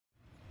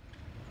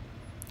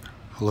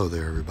Hello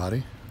there,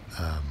 everybody.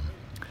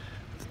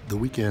 The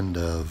weekend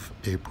of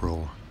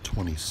April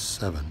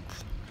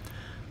 27th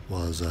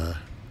was a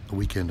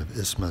weekend of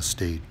ISSMA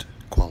State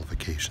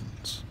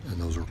Qualifications,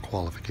 and those were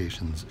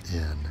qualifications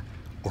in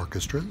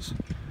orchestras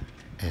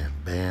and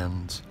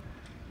bands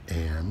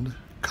and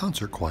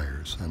concert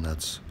choirs, and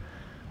that's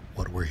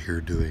what we're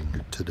here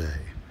doing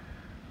today.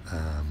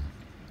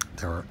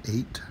 There are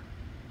 8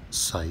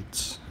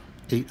 sites,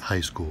 8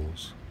 high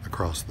schools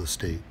across the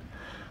state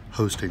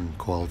hosting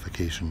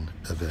qualification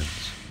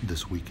events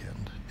this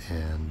weekend,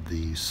 and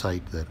the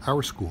site that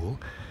our school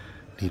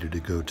needed to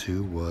go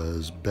to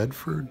was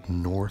Bedford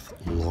North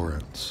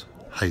Lawrence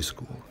High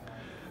School.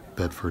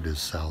 Bedford is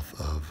south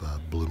of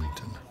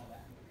Bloomington.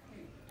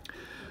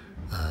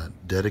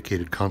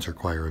 Dedicated concert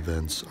choir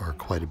events are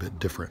quite a bit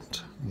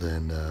different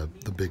than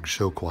the big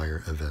show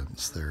choir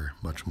events. They're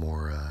much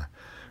more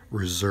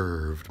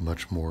reserved,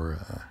 much more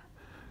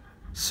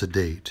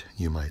sedate,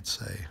 you might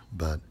say,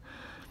 but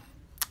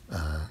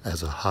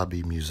as a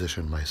hobby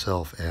musician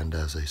myself and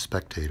as a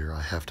spectator,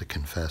 I have to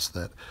confess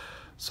that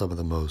some of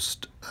the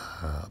most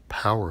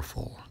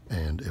powerful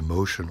and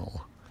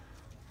emotional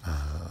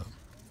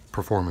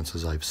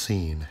performances I've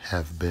seen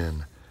have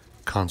been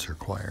concert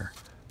choir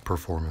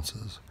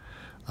performances.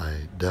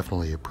 I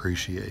definitely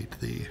appreciate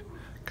the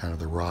kind of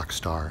the rock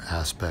star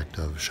aspect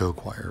of show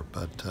choir,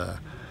 but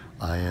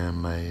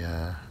I'm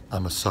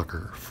a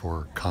sucker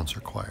for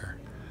concert choir.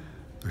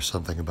 There's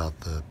something about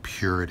the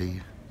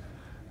purity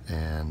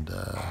and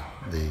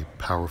the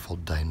powerful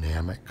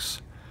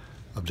dynamics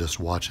of just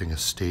watching a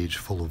stage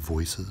full of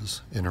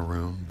voices in a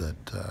room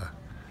that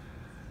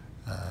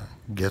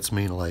gets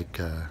me like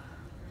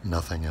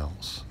nothing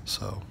else.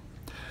 So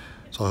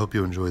I hope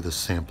you enjoy this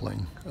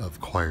sampling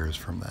of choirs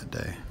from that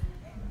day.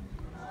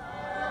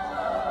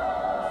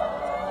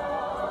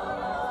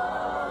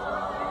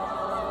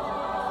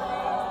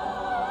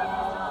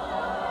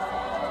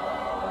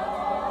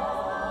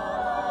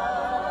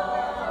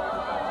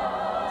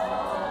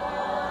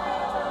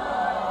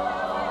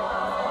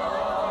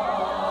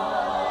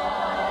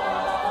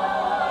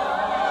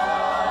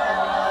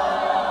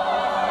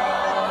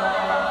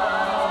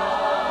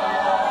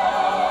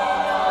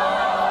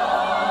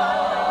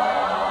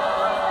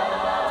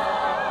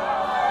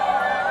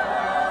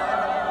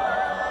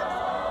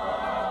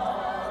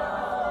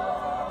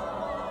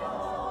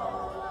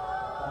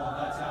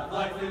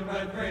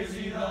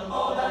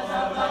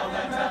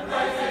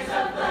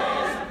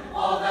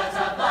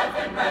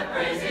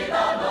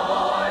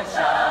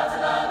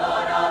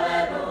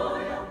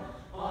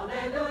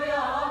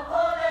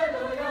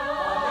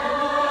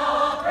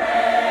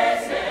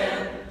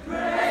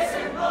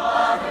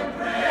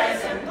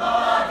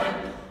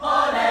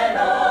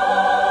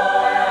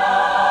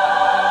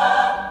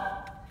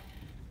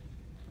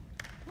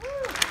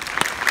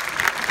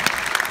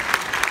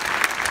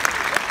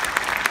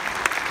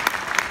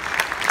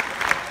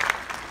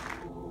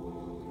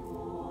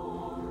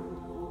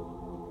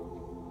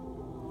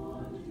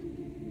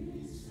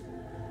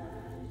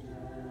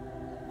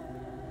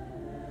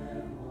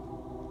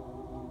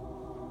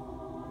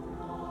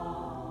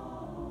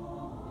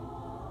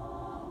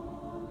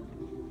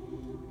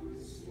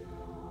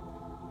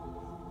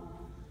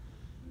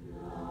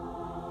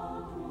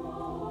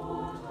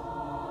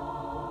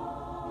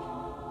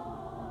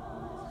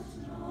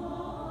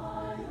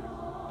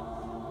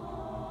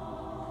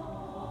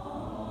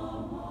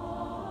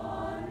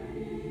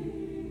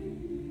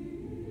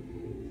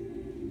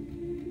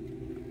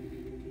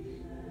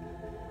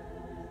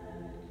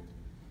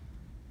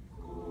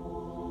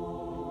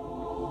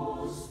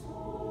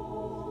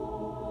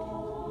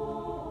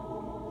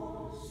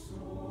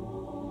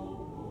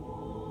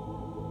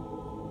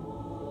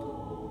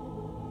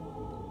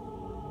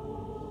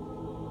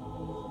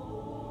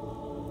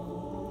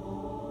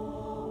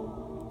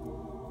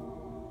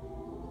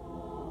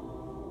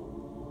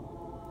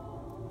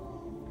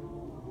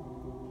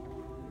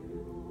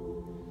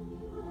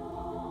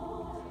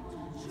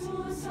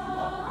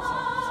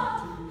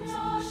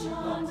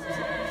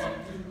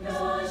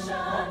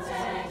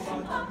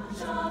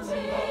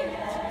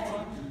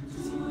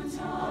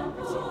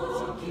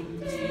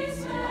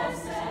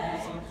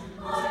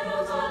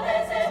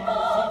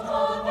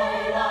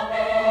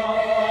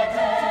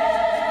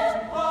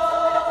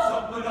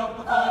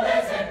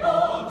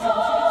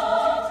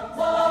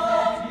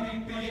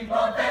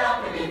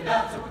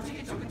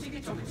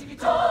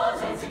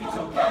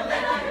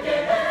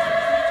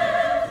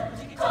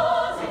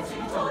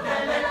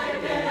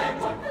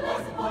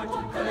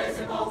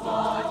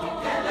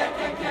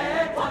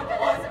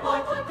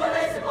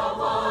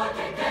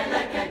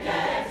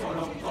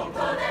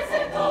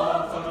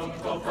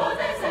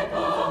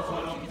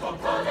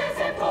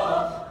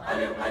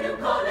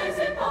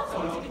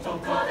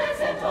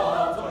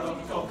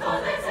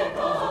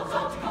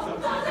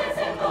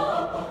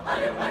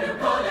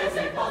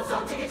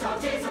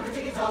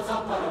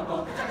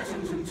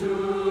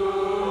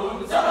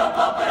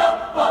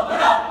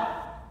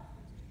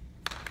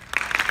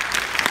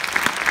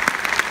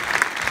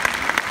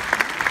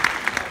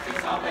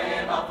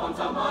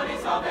 Fonza, Mori,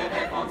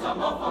 Save, Fonza,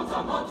 Mo,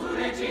 Fonza, Mo,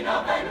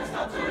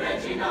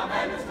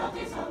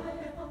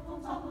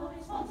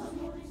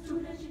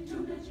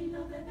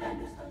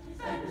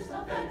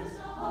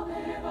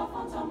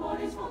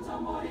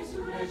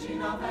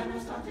 regina,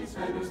 Venus statis,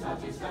 Venus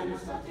statis,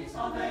 Venus statis,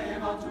 ave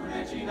Eva, tu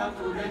regina,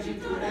 tu regi,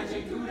 tu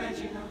regi, tu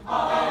regina,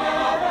 ave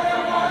Eva,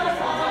 Ave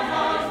Eva,